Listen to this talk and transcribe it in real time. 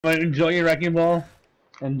Like, enjoy your wrecking ball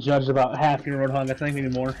and judge about half your roadhog. I think maybe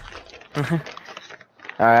more. Alright,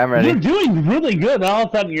 I'm ready. You're doing really good. All of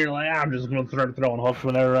a sudden, you're like, I'm just gonna start throwing hooks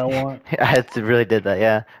whenever I want. I really did that,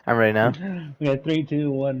 yeah. I'm ready now. Okay, 3, 2,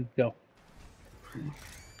 1, go.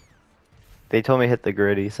 They told me to hit the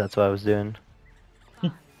gritty, so that's what I was doing.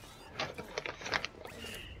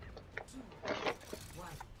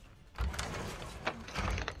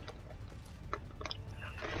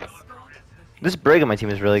 This Brig on my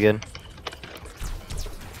team is really good.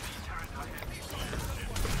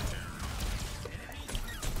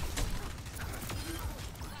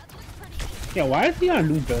 Yeah, why is he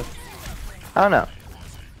on Luca? I don't know.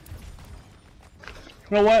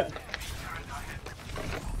 You know what?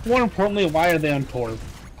 More importantly, why are they on Torb?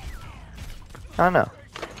 I don't know.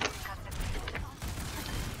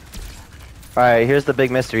 Alright, here's the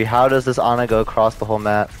big mystery. How does this Ana go across the whole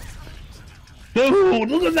map? Dude,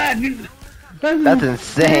 look at that! That's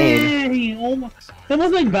insane. Oh my. It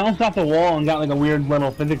was like bounced off the wall and got like a weird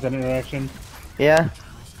little physics interaction. Yeah.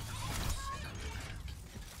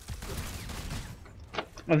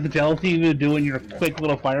 Like the jealousy you doing your quick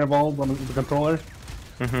little fireballs on the controller.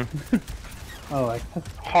 Oh, like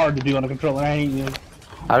that's hard to do on a controller. I hate you.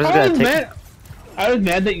 I was gonna take. I was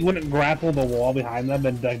mad that you wouldn't grapple the wall behind them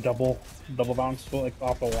and like double bounce like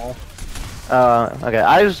off the wall. Okay.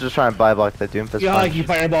 I was just trying to buy block that Doom Fist Yeah, punch. like you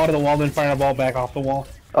fireball to the wall, then fireball back off the wall.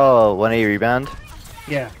 Oh, 180 rebound.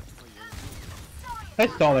 Yeah.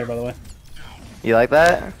 Nice stall there, by the way. You like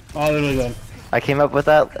that? Oh, they're really good. I came up with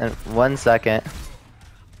that in 1 second.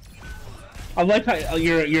 I like how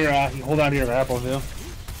you hold on to your grapple too.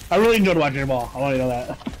 I really enjoyed watching your ball. I want you to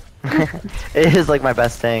know that. It is like my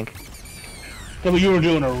best tank. Yeah, but you were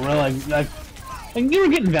doing a really like you were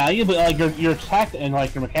getting value, but like your attack and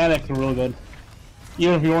like your mechanics were really good.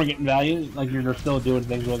 Even if you weren't getting value, like you're still doing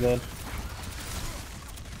things real good.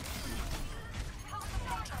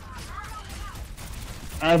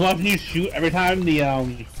 I was watching you shoot every time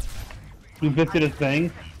the you visited his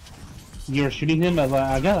thing. You were shooting him.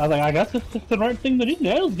 I guess it's just the right thing to do.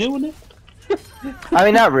 Yeah, I was doing it. I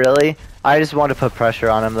mean, not really. I just want to put pressure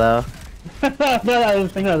on him, though. I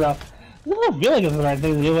was thinking about. I don't feel like it's the right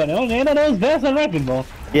thing to do, but no, Nana knows best on wrecking ball.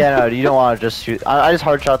 Yeah, no, you don't want to just shoot. I just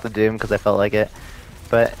hard shot the Doom because I felt like it.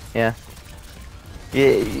 But yeah.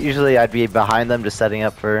 Usually I'd be behind them, just setting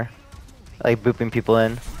up for like booping people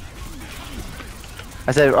in.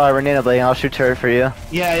 I said, "Alright, we're Nana blading. I'll shoot turret for you."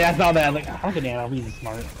 Yeah, I saw that. Like, how can Nana be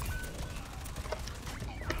smart?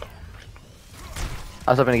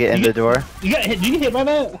 I was hoping to get in the door. You got hit? Did you get hit by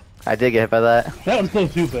that? I did get hit by that. That was so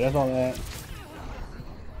stupid. I saw that.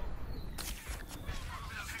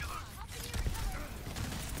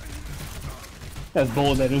 That's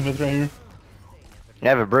bold. That Doomfist right here. You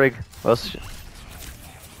have a Brig. Well,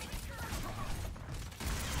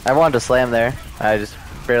 I wanted to slam there. I just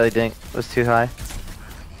barely didn't. It was too high.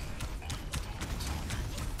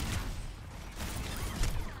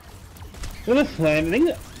 You know the slam?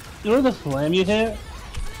 You know the slam you hit?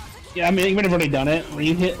 Yeah, I mean, you might have already done it. Where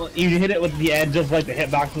you hit it with the edge just like the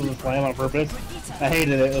hitbox of the slam on purpose. I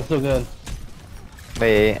hated it. It was so good.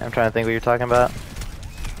 Wait, I'm trying to think what you're talking about.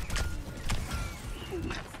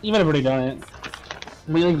 You might have already done it.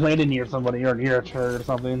 We like landed near somebody or near a turret or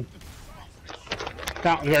something.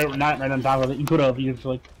 Not right on top of it. You could have. You just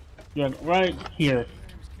like, yeah, right here.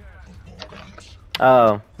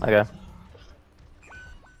 Oh, okay.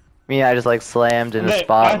 Me, I just like slammed in a Okay,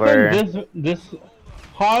 spot I where. think this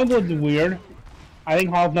Hog was weird. I think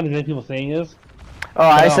Hog's not as many people saying is. Oh,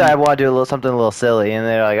 I said I want to do something a little silly, and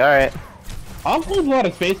they're like, "All right." Hog holds a lot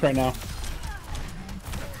of space right now.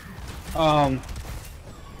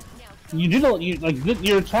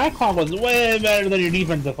 Your attack Hog was way better than your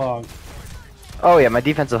defensive Hog. Oh yeah, my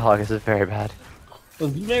defensive hog is very bad. It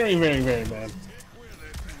was very, very, very bad.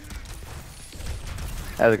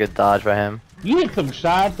 That was a good dodge by him. You hit some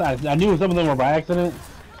shots. I knew some of them were by accident.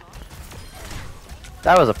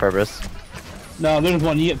 That was a purpose. No, there's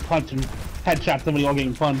one you get punched and headshot somebody while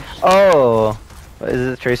getting punched. Oh,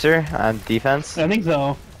 is it Tracer on defense? I think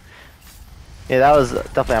so. Yeah, that was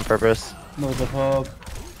definitely on purpose. No, the Hog.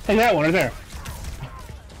 Hey, that one right there.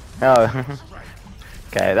 Oh,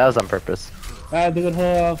 okay, that was on purpose. That's a good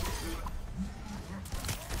Hog.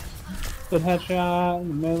 Good headshot,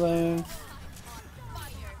 melee.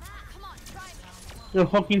 You're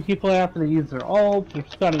hooking people after they use their ult. You're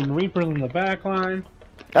stunning Reapers in the back line.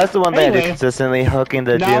 That's the one thing I do Anyway, consistently, hooking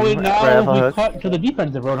the now Doom we rifle hook. cut to the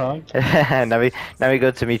defensive Roadhog. now we go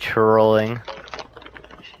to me trolling.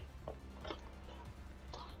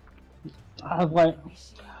 I was like,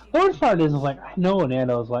 the worst part is like, I know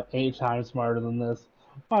Nano's like 8 times smarter than this.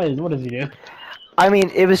 What does he do? I mean,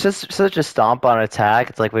 it was just such a stomp on attack.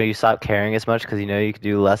 It's like when you stop caring as much because you know you could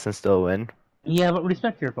do less and still win. Yeah, but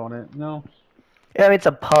respect your opponent. No, Yeah, I mean, it's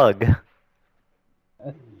a pug.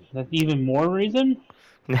 that's, that's even more reason.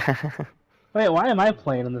 Wait, why am I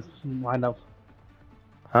playing in this lineup?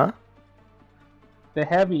 Huh? They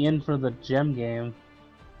have me in for the gem game.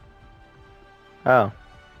 Oh.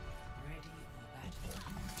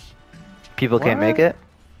 People can't make What? it?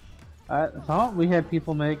 I thought we had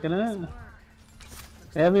people making it.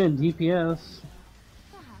 They have me in DPS.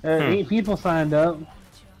 8 people signed up.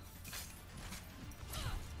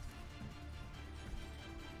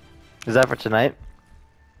 Is that for tonight?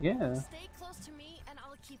 Yeah. Stay close to me and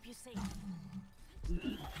I'll keep you safe.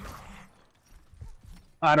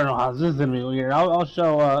 I don't know how this is gonna be weird. I'll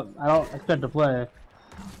show up. I don't expect to play.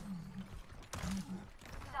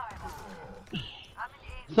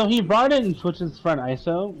 So he brought in Twitch's friend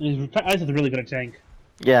ISO. ISO's really good at tank.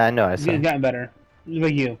 Yeah, I know. I He's saw. gotten better. He's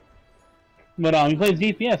like you. But he plays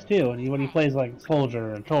DPS too, and when he plays like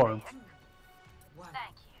Soldier and Torb.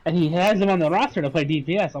 And he has him on the roster to play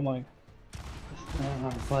DPS. I'm like,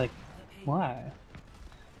 it's like, why?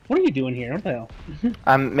 What are you doing here? What the hell?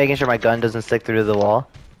 I'm making sure my gun doesn't stick through the wall.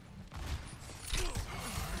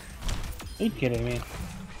 Are you kidding me?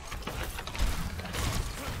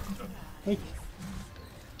 Like,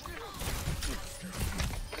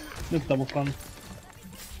 this double stun.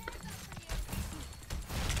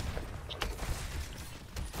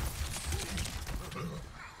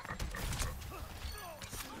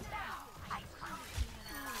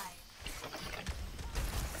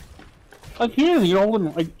 Like here, you know,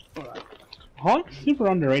 like Hawk's super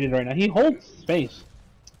underrated right now. He holds space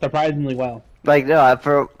surprisingly well. Like no,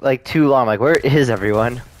 for like too long. Like where is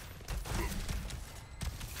everyone?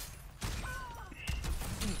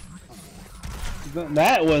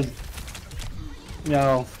 That was, you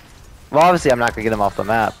know, Well, obviously I'm not gonna get him off the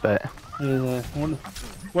map, but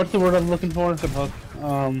what's the word I'm looking for?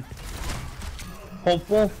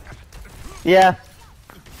 Hopeful. yeah.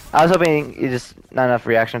 I was hoping you just not enough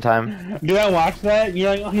reaction time. Dude, I watched that. You're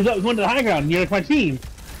like, oh, he's going to the high ground. You're like my team.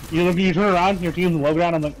 You turn around, your team's low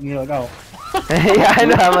ground. You're like, oh. Yeah, I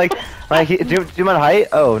know. I'm like, do you mind height?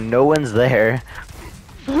 Oh, no one's there.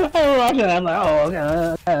 I watched it. I'm like,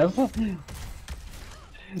 oh, okay.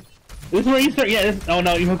 This is where you start. Yeah. Oh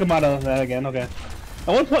no, you hook him out of that again. Okay. At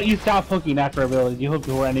what point you stop hooking after abilities? You hook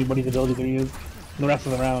where anybody's ability can use the rest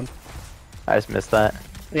of the round. I just missed that.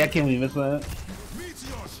 Yeah, I can't believe you missed that.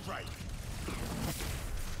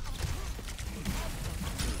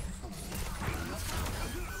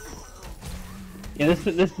 Yeah,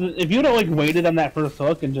 this if you'd have like waited on that first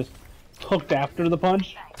hook and just hooked after the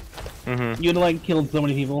punch, you'd have like killed so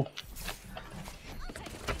many people.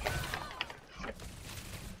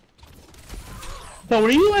 So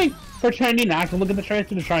were you like pretending not to look at the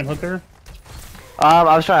tracer to try and hook her? I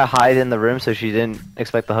was trying to hide in the room so she didn't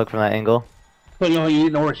expect the hook from that angle. But you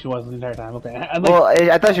didn't know where she was the entire time. Okay. Well,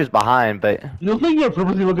 I thought she was behind, but You think you were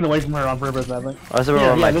purposely looking away from her on purpose, I think. I was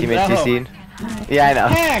where my teammates CC'd. Yeah, I know.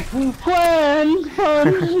 Heck, friends,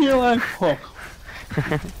 you're like, hook.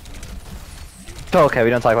 Okay, we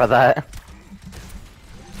don't talk about that.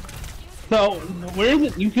 So, where is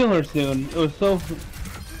it? You kill her soon. It was so...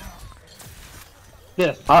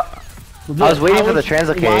 This. I was waiting for the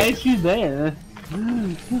translocate. Why is she there?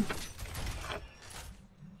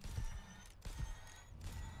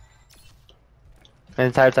 The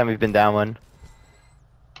entire time we've been down one.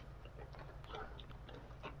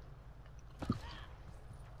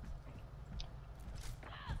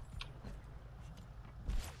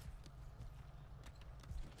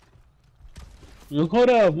 You could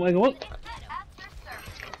have, like, what?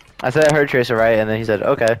 I said I heard Tracer right, and then he said,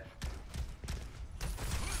 okay.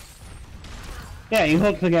 Yeah, you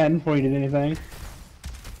hooked again before you did anything.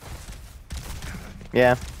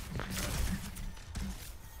 Yeah.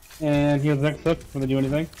 And here's the next hook before they do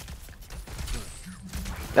anything.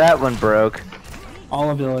 That one broke.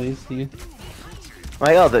 All abilities, Steve.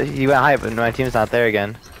 I'm like, oh, he went high, but my team's not there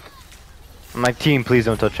again. I'm like, team, please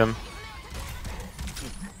don't touch him.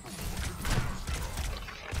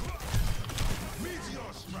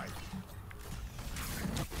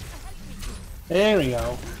 There we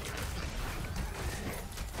go.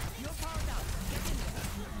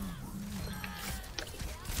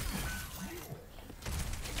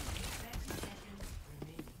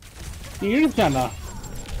 You're just kinda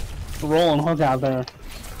rolling hook out there.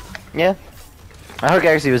 Yeah. My hook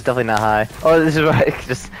actually was definitely not high. Oh, this is why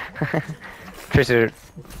just Tracer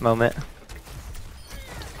moment.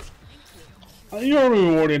 You're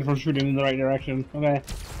rewarded for shooting in the right direction. Okay.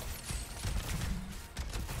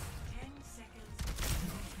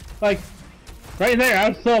 Like, Right there, I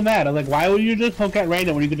was so mad. I was like, why would you just hook at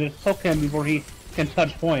random when you could just hook him before he can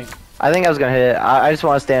touch point? I think I was gonna hit it. I just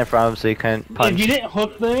want to stand in front of him so he couldn't punch. If you didn't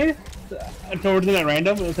hook there towards him at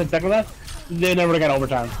random, it's a second left, they never got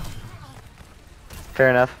overtime. Fair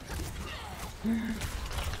enough.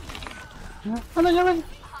 Oh my god.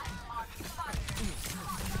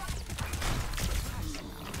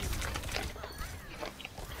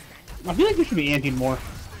 I feel like we should be anting more.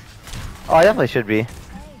 Oh, I definitely should be.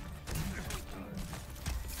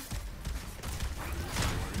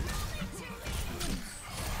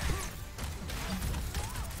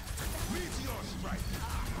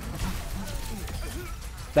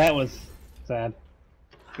 That was sad.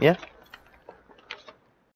 Yeah.